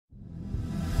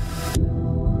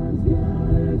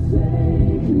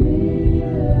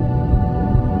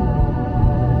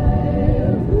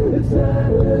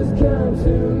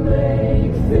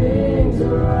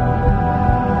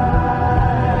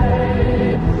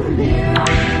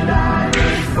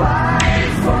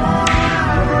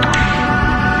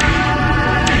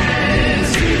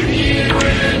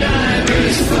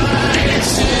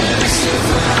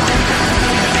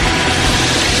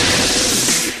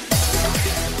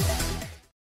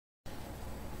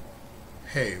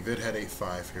Hey,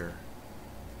 VidHead85 here.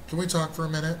 Can we talk for a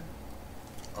minute?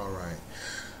 All right.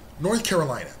 North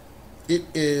Carolina.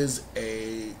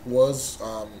 It was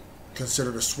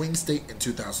considered a swing state in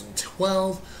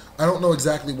 2012. I don't know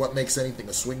exactly what makes anything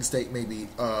a swing state. Maybe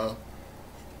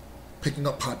picking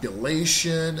up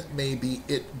population. Maybe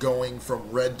it going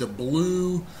from red to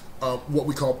blue. What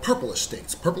we call purplish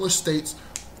states. Purplish states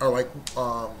are like,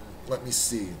 let me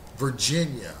see,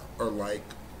 Virginia, or like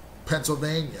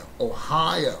Pennsylvania,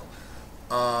 Ohio.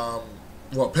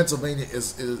 Well, Pennsylvania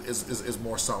is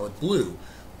more solid blue,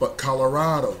 but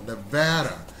Colorado,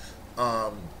 Nevada,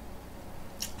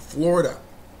 Florida,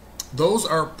 those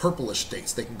are purplish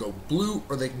states. They can go blue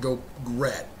or they can go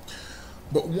red.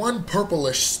 But one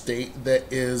purplish state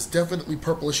that is definitely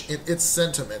purplish in its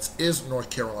sentiments is North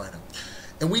Carolina.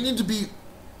 And we need to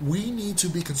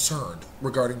be concerned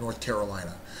regarding North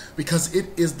Carolina because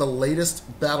it is the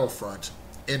latest battlefront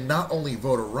in not only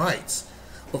voter rights,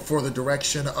 but for the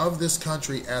direction of this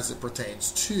country as it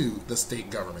pertains to the state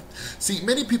government. See,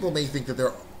 many people may think that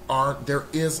there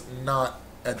is not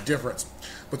a difference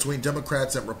between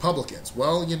Democrats and Republicans.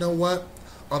 Well, you know what?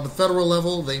 On the federal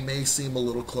level, they may seem a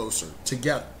little closer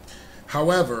together.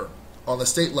 However, on the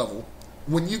state level,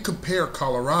 when you compare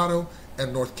Colorado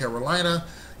and North Carolina,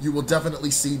 you will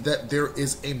definitely see that there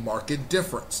is a marked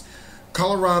difference.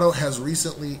 Colorado has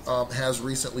recently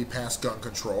passed gun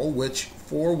control,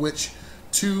 for which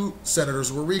 2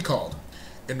 senators were recalled.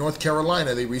 In North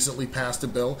Carolina, they recently passed a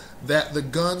bill that the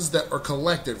guns that are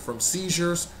collected from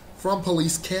seizures from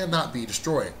police cannot be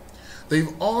destroyed.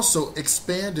 They've also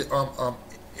expanded.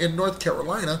 In North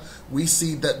Carolina, we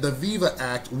see that the VIVA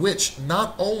Act, which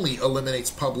not only eliminates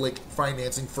public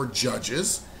financing for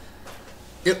judges,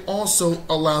 it also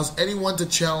allows anyone to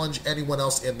challenge anyone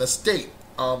else in the state.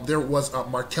 There was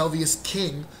Markelvius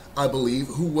King, I believe,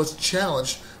 who was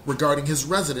challenged regarding his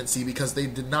residency because they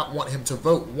did not want him to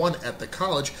vote, one, at the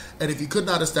college, and if he could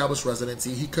not establish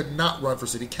residency, he could not run for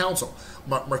city council.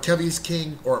 Markelvius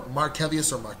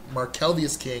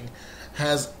King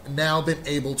has now been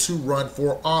able to run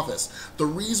for office. The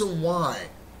reason why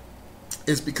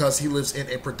is because he lives in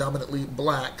a predominantly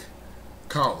black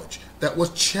college that was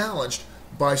challenged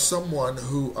by someone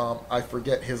who, I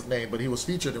forget his name, but he was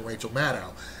featured in Rachel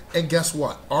Maddow. And guess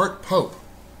what? Art Pope,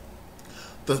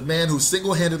 the man who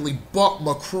single-handedly bought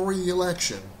McCrory the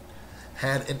election,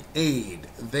 had an aide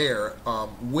there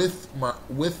with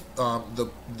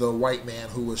the white man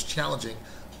who was challenging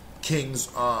King's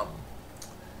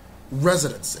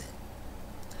residency.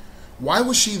 Why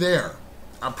was she there?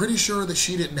 I'm pretty sure that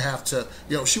she didn't have to,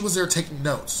 she was there taking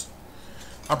notes.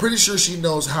 I'm pretty sure she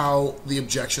knows how the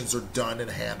objections are done and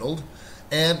handled.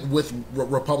 And with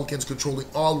Republicans controlling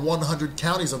all 100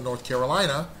 counties of North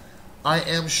Carolina, I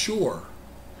am sure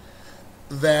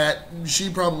that she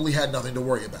probably had nothing to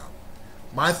worry about.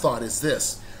 My thought is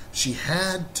this: she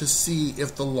had to see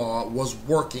if the law was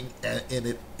working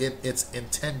in its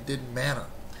intended manner.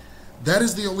 That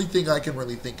is the only thing I can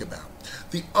really think about.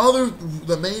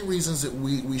 The main reasons that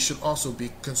we should also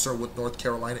be concerned with North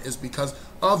Carolina is because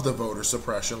of the voter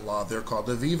suppression law. They're called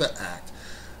the VIVA Act.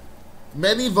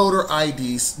 Many voter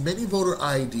ID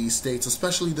states,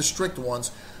 especially the strict ones,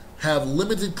 have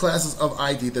limited classes of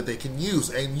ID that they can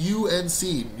use, and UNC,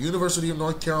 University of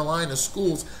North Carolina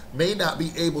schools, may not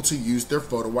be able to use their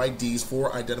photo IDs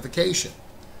for identification.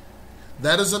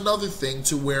 That is another thing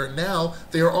to where now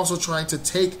they are also trying to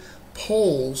take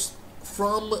polls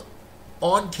from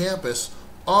on campus,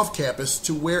 off campus,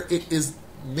 to where it is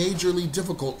majorly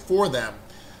difficult for them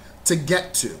to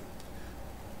get to.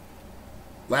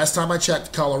 Last time I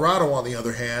checked, Colorado, on the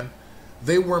other hand,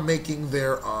 they were making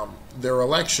their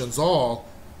elections all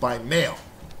by mail.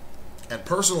 And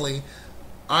personally,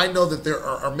 I know that there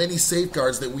are many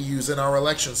safeguards that we use in our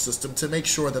election system to make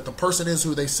sure that the person is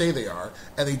who they say they are,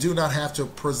 and they do not have to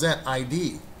present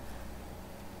ID.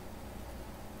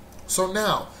 So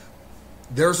now,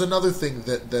 there's another thing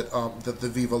that the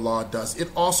VIVA law does. It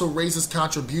also raises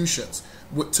contributions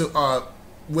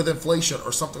with inflation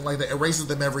or something like that. It raises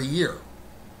them every year.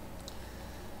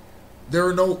 There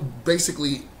are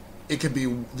basically, it could be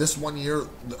this one year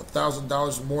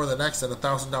 $1,000 more the next and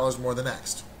 $1,000 more the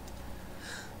next.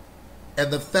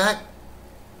 And the fact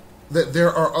that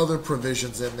there are other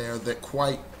provisions in there that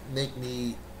quite make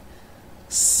me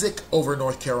sick over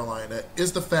North Carolina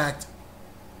is the fact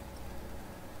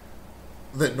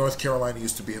that North Carolina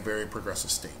used to be a very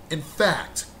progressive state. In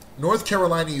fact, North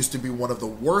Carolina used to be one of the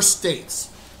worst states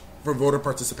for voter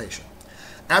participation.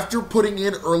 After putting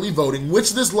in early voting,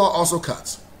 which this law also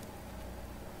cuts,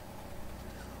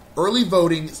 Early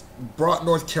voting brought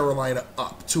North Carolina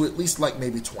up to at least like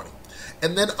maybe 20,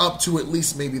 and then up to at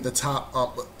least maybe the top,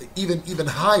 even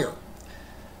higher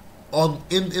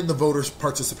in the voters'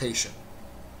 participation.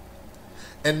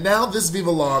 And now this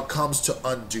Viva Law comes to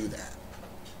undo that.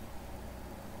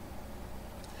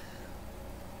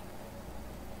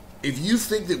 If you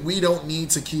think that we don't need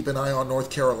to keep an eye on North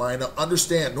Carolina,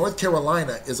 understand North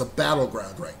Carolina is a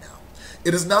battleground right now.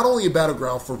 It is not only a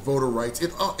battleground for voter rights,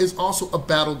 it is also a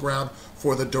battleground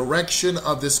for the direction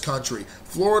of this country.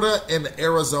 Florida and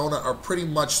Arizona are pretty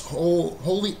much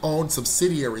wholly owned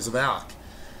subsidiaries of ALEC.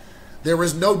 There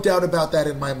is no doubt about that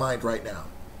in my mind right now.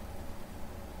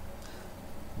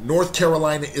 North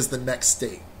Carolina is the next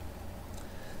state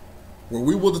where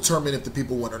we will determine if the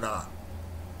people win or not.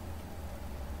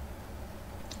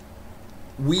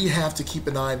 We have to keep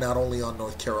an eye not only on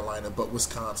North Carolina, but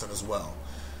Wisconsin as well.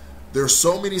 There are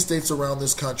so many states around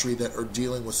this country that are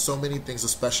dealing with so many things,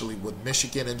 especially with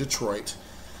Michigan and Detroit,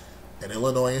 and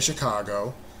Illinois and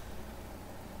Chicago.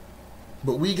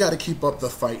 But we got to keep up the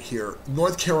fight here.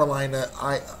 North Carolina,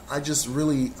 I just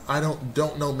really, I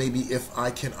don't know maybe if I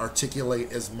can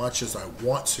articulate as much as I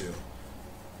want to.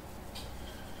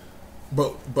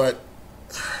 But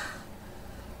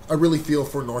I really feel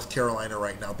for North Carolina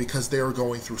right now because they are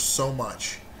going through so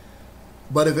much.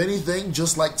 But if anything,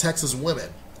 just like Texas women,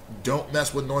 don't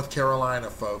mess with North Carolina,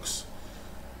 folks.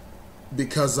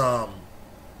 Because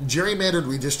gerrymandered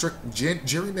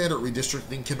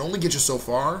redistricting can only get you so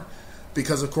far.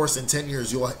 Because of course, in 10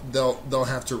 years, they'll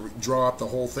have to draw up the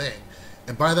whole thing,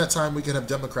 and by that time, we can have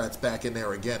Democrats back in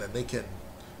there again, and they can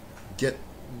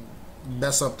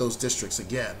mess up those districts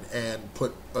again and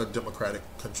put a Democratic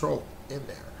control in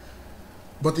there.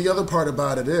 But the other part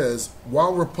about it is,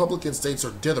 while Republican states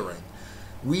are dithering,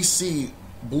 we see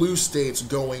blue states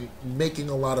making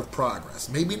a lot of progress.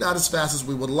 Maybe not as fast as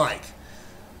we would like,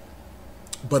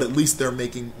 but at least they're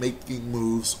making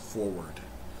moves forward.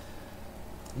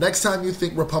 Next time you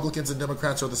think Republicans and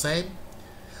Democrats are the same,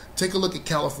 take a look at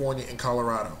California and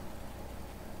Colorado.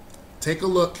 Take a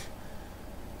look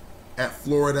at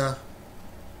Florida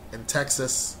and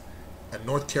Texas and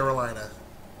North Carolina,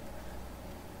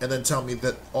 and then tell me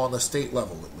that on the state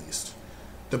level at least,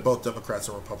 that both Democrats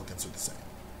and Republicans are the same.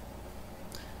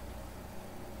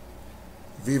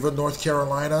 Viva North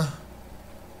Carolina.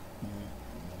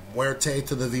 Muerte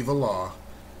to the Viva Law.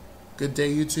 Good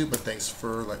day, YouTube, and thanks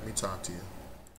for letting me talk to you.